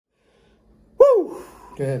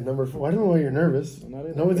Okay, number 4. I don't know why you're nervous.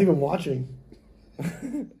 No one's even watching.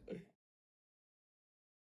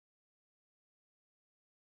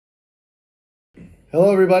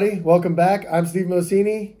 Hello, everybody. Welcome back. I'm Steve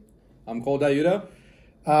Mosini. I'm Cole Diudo.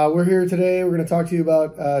 We're here today. We're going to talk to you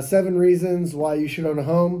about 7 reasons why you should own a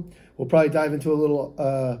home. We'll probably dive into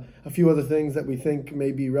a few other things that we think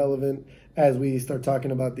may be relevant as we start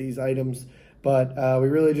talking about these items. But we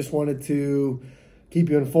really just wanted to keep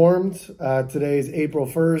you informed. Today is April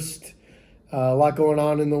 1st. A lot going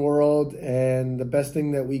on in the world, and the best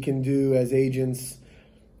thing that we can do as agents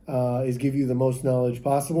is give you the most knowledge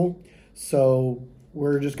possible. So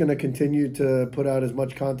we're just going to continue to put out as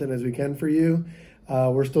much content as we can for you.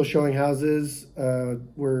 We're still showing houses.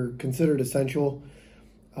 We're considered essential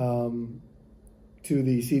to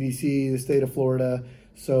the CDC, the state of Florida.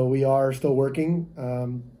 So we are still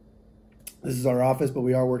working. This is our office, but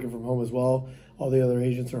we are working from home as well. All the other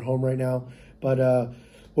agents are home right now. But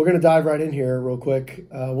we're going to dive right in here real quick.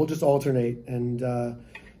 We'll just alternate. And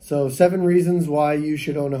so 7 reasons why you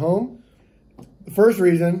should own a home. The first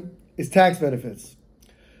reason is tax benefits.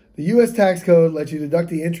 The U.S. tax code lets you deduct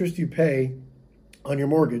the interest you pay on your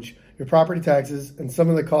mortgage, your property taxes, and some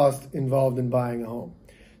of the costs involved in buying a home.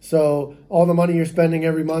 So all the money you're spending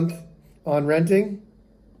every month on renting,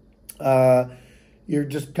 you're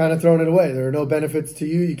just kind of throwing it away. There are no benefits to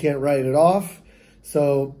you. You can't write it off.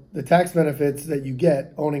 So the tax benefits that you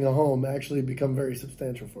get owning a home actually become very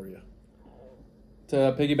substantial for you.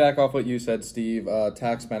 To piggyback off what you said, Steve,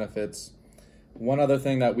 tax benefits. One other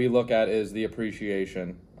thing that we look at is the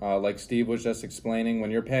appreciation. Like Steve was just explaining,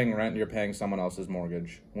 when you're paying rent, you're paying someone else's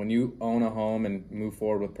mortgage. When you own a home and move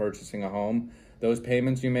forward with purchasing a home, those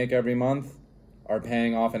payments you make every month are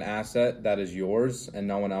paying off an asset that is yours and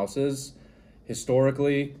no one else's.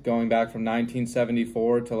 Historically, going back from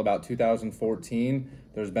 1974 till about 2014,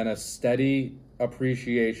 there's been a steady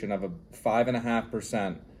appreciation of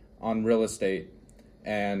 5.5% on real estate.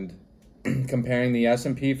 And comparing the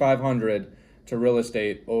S&P 500 to real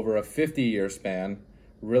estate over a 50-year span,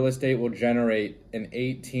 real estate will generate an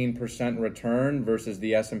 18% return versus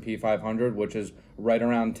the S&P 500, which is right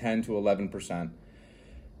around 10 to 11%.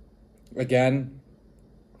 Again,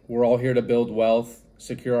 we're all here to build wealth,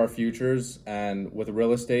 secure our futures, and with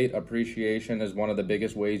real estate, appreciation is one of the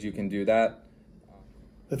biggest ways you can do that.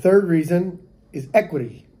 The third reason is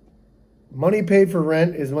equity. Money paid for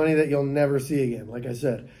rent is money that you'll never see again, like I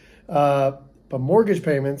said. But mortgage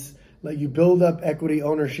payments let you build up equity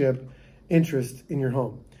ownership interest in your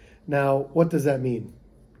home. Now, what does that mean,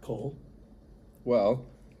 Cole? Well,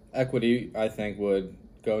 equity, I think, would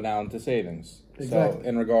go down to savings. Exactly. So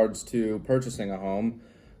in regards to purchasing a home,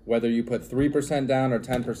 whether you put 3% down or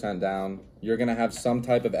 10% down, you're going to have some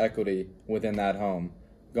type of equity within that home.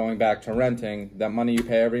 Going back to renting, that money you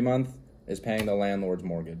pay every month is paying the landlord's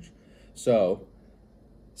mortgage. So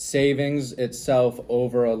savings itself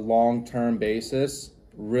over a long-term basis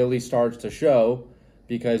really starts to show,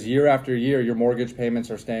 because year after year, your mortgage payments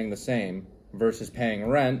are staying the same versus paying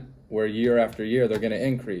rent, where year after year, they're going to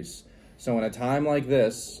increase. So in a time like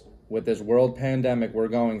this, with this world pandemic we're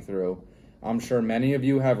going through, I'm sure many of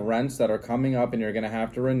you have rents that are coming up and you're going to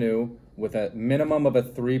have to renew with a minimum of a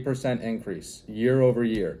 3% increase year over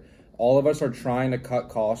year. All of us are trying to cut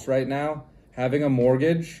costs right now. Having a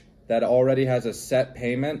mortgage that already has a set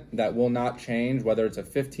payment that will not change, whether it's a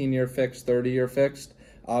 15-year fixed, 30-year fixed,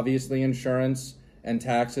 obviously insurance and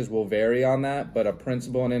taxes will vary on that, but a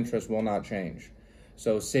principal and interest will not change.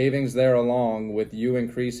 So savings there, along with you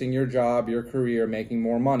increasing your job, your career, making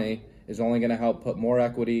more money, is only going to help put more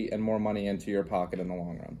equity and more money into your pocket in the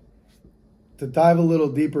long run. To dive a little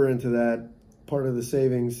deeper into that part of the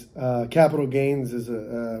savings, capital gains is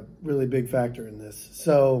a really big factor in this.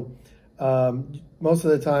 So most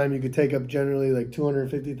of the time you could take up generally like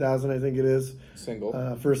 $250,000, I think it is,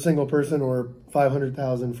 Single. For a single person, or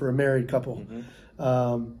 $500,000 for a married couple.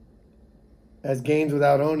 Mm-hmm. As gains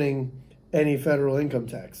without owning any federal income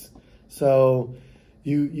tax. So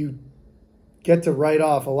you get to write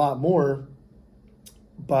off a lot more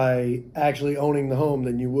by actually owning the home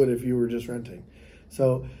than you would if you were just renting.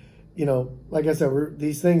 So, like I said,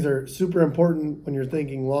 these things are super important when you're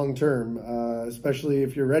thinking long term, especially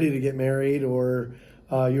if you're ready to get married, or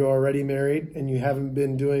you're already married and you haven't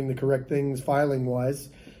been doing the correct things filing wise.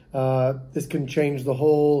 This can change the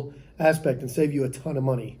whole aspect and save you a ton of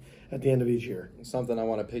money at the end of each year. Something I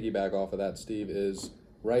want to piggyback off of that, Steve, is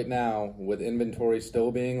right now, with inventory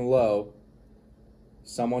still being low,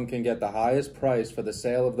 someone can get the highest price for the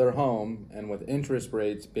sale of their home, and with interest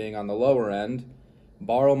rates being on the lower end,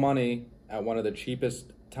 borrow money at one of the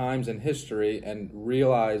cheapest times in history and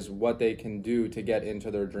realize what they can do to get into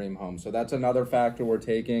their dream home. So that's another factor we're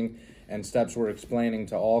taking and steps we're explaining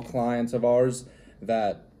to all clients of ours,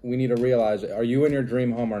 that we need to realize, are you in your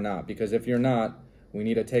dream home or not? Because if you're not, we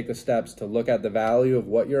need to take the steps to look at the value of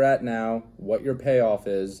what you're at now, what your payoff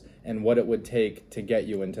is, and what it would take to get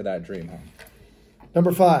you into that dream home.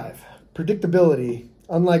 Number 5, predictability.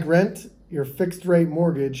 Unlike rent, your fixed rate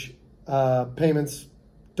mortgage payments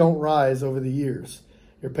don't rise over the years.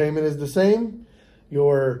 Your payment is the same,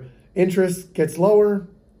 your interest gets lower,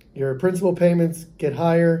 your principal payments get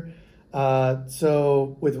higher.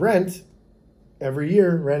 So with rent, every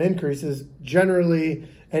year rent increases generally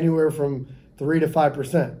anywhere from 3 to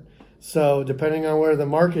 5%. So depending on where the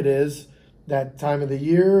market is that time of the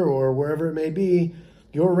year or wherever it may be,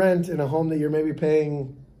 your rent in a home that you're maybe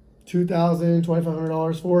paying $2,000,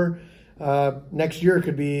 $2,500 for, next year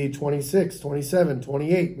could be 26, 27,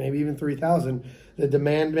 28, maybe even 3,000. The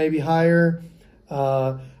demand may be higher.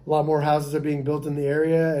 A lot more houses are being built in the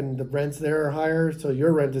area and the rents there are higher. So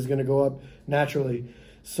your rent is going to go up naturally.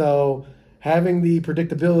 So having the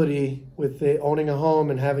predictability with the owning a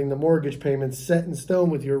home and having the mortgage payments set in stone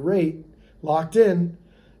with your rate locked in,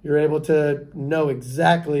 you're able to know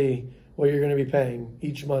exactly what you're going to be paying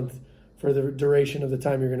each month for the duration of the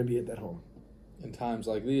time you're going to be at that home. In times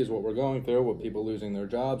like these, what we're going through, with people losing their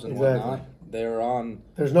jobs and Exactly. whatnot, they're on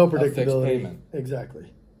There's no a fixed predictability. payment.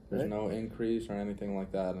 Exactly. There's Right. no increase or anything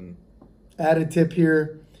like that. And Added tip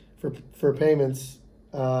here for payments: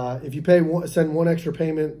 if you send one extra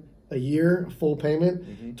payment a year, a full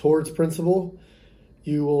payment towards principal,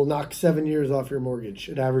 you will knock 7 years off your mortgage.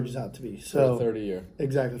 It averages out to be so for a 30-year.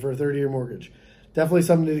 Exactly, for a 30-year mortgage. Definitely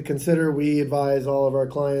something to consider. We advise all of our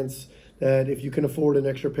clients that if you can afford an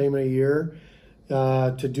extra payment a year,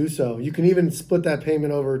 to do so. You can even split that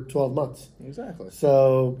payment over 12 months. Exactly.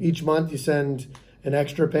 So each month you send an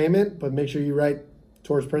extra payment, but make sure you write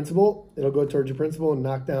towards principal. It'll go towards your principal and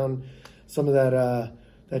knock down some of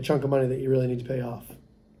that chunk of money that you really need to pay off.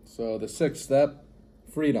 So the 6th step,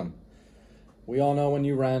 freedom. We all know when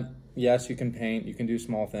you rent, yes, you can paint, you can do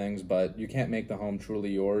small things, but you can't make the home truly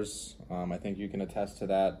yours. I think you can attest to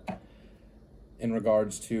that in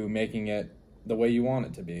regards to making it the way you want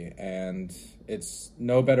it to be. And it's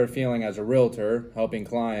no better feeling as a realtor helping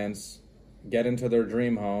clients get into their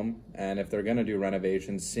dream home, and if they're going to do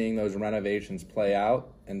renovations, seeing those renovations play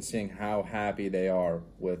out and seeing how happy they are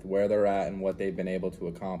with where they're at and what they've been able to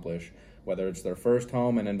accomplish, whether it's their first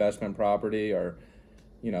home, an investment property, or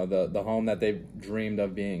the home that they've dreamed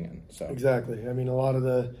of being in. So Exactly. I mean, a lot of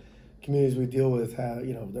the communities we deal with have,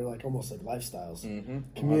 they're like almost like lifestyles.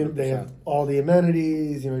 They have all the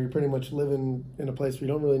amenities. You're pretty much living in a place where you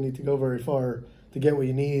don't really need to go very far to get what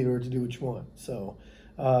you need or to do what you want. So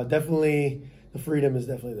definitely the freedom is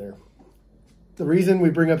definitely there. The reason we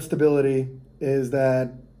bring up stability is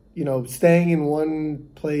that, staying in one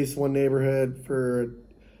place, one neighborhood for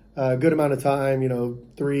a good amount of time,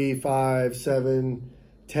 3, 5, 7,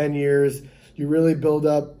 10 years, you really build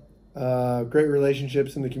up great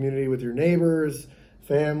relationships in the community with your neighbors,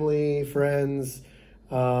 family, friends.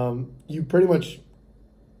 You pretty much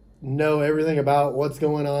know everything about what's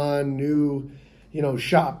going on, new,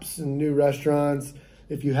 shops and new restaurants.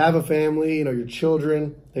 If you have a family, your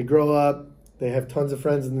children, they grow up, they have tons of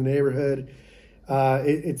friends in the neighborhood.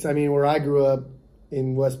 Where I grew up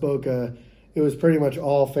in West Boca, it was pretty much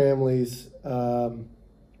all families.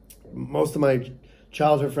 Most of my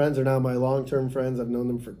childhood friends are now my long-term friends. I've known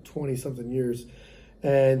them for 20-something years.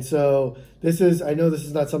 And so I know this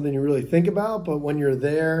is not something you really think about, but when you're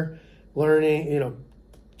there learning,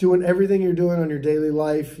 doing everything you're doing on your daily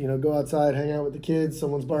life, go outside, hang out with the kids,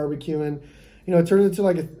 someone's barbecuing, it turns into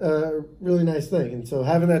like a really nice thing. And so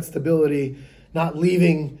having that stability, not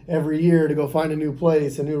leaving every year to go find a new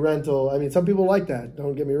place, a new rental. I mean, some people like that.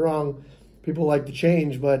 Don't get me wrong. People like to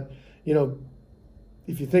change, but,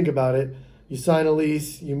 if you think about it, you sign a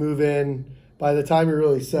lease, you move in. By the time you're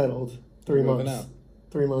really settled, 3 months,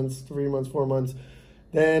 4 months,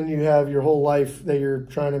 then you have your whole life that you're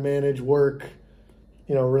trying to manage, work,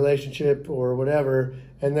 relationship or whatever.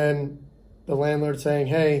 And then the landlord saying,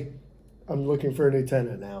 hey, I'm looking for a new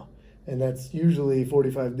tenant now. And that's usually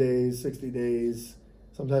 45 days, 60 days,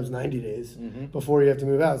 sometimes 90 days before you have to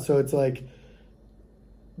move out. So it's like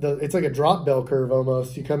it's like a drop bell curve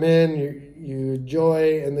almost. You come in, you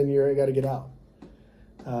enjoy, and then you got to get out.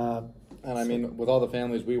 With all the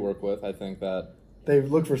families we work with, I think that they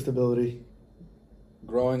look for stability.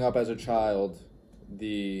 Growing up as a child,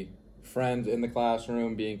 the friends in the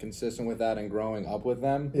classroom, being consistent with that and growing up with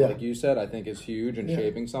them, like you said, I think is huge in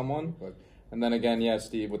shaping someone. And then again,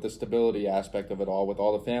 Steve, with the stability aspect of it all, with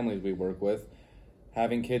all the families we work with,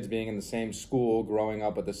 having kids being in the same school, growing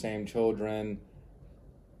up with the same children,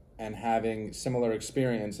 and having similar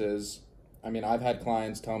experiences. I mean, I've had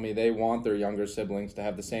clients tell me they want their younger siblings to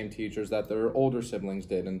have the same teachers that their older siblings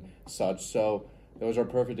did and such. So those are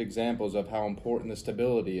perfect examples of how important the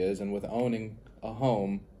stability is. And with owning a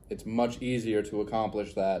home, it's much easier to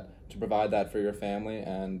accomplish that, to provide that for your family.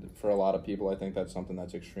 And for a lot of people, I think that's something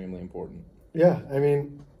that's extremely important. Yeah, I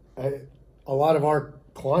mean, a lot of our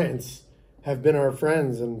clients have been our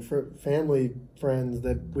friends and family friends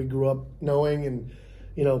that we grew up knowing, and,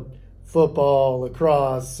 you know, football,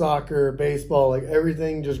 lacrosse, soccer, baseball, like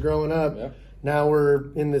everything just growing up. Yep. Now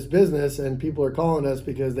we're in this business and people are calling us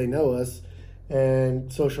because they know us,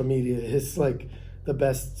 and social media is like the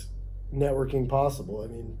best networking possible. I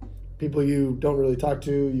mean, people you don't really talk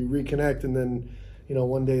to, you reconnect, and then, you know,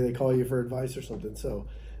 one day they call you for advice or something. So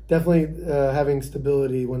definitely having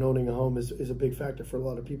stability when owning a home is a big factor for a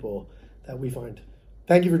lot of people that we find.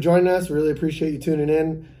 Thank you for joining us. We really appreciate you tuning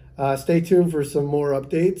in. Stay tuned for some more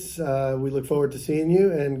updates. We look forward to seeing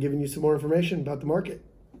you and giving you some more information about the market.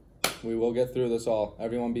 We will get through this all.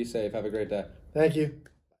 Everyone be safe. Have a great day. Thank you.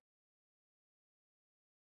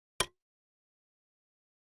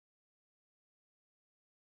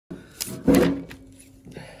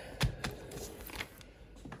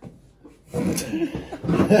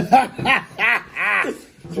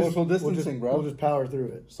 Social distancing, bro. We'll just power through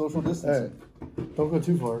it. Social distancing. Right. Don't go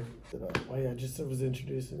too far. Oh yeah, just was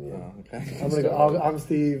introducing you. Oh, okay. I'm gonna go. I'm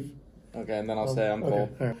Steve. Okay, and then I'll say I'm Cole.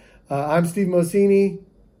 Okay. All right. I'm Steve Mosini.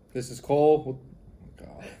 This is Cole. Oh,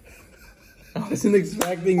 God. I wasn't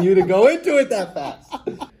expecting you to go into it that fast.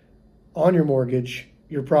 On your mortgage,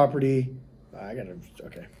 your property. I gotta.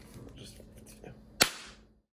 Okay.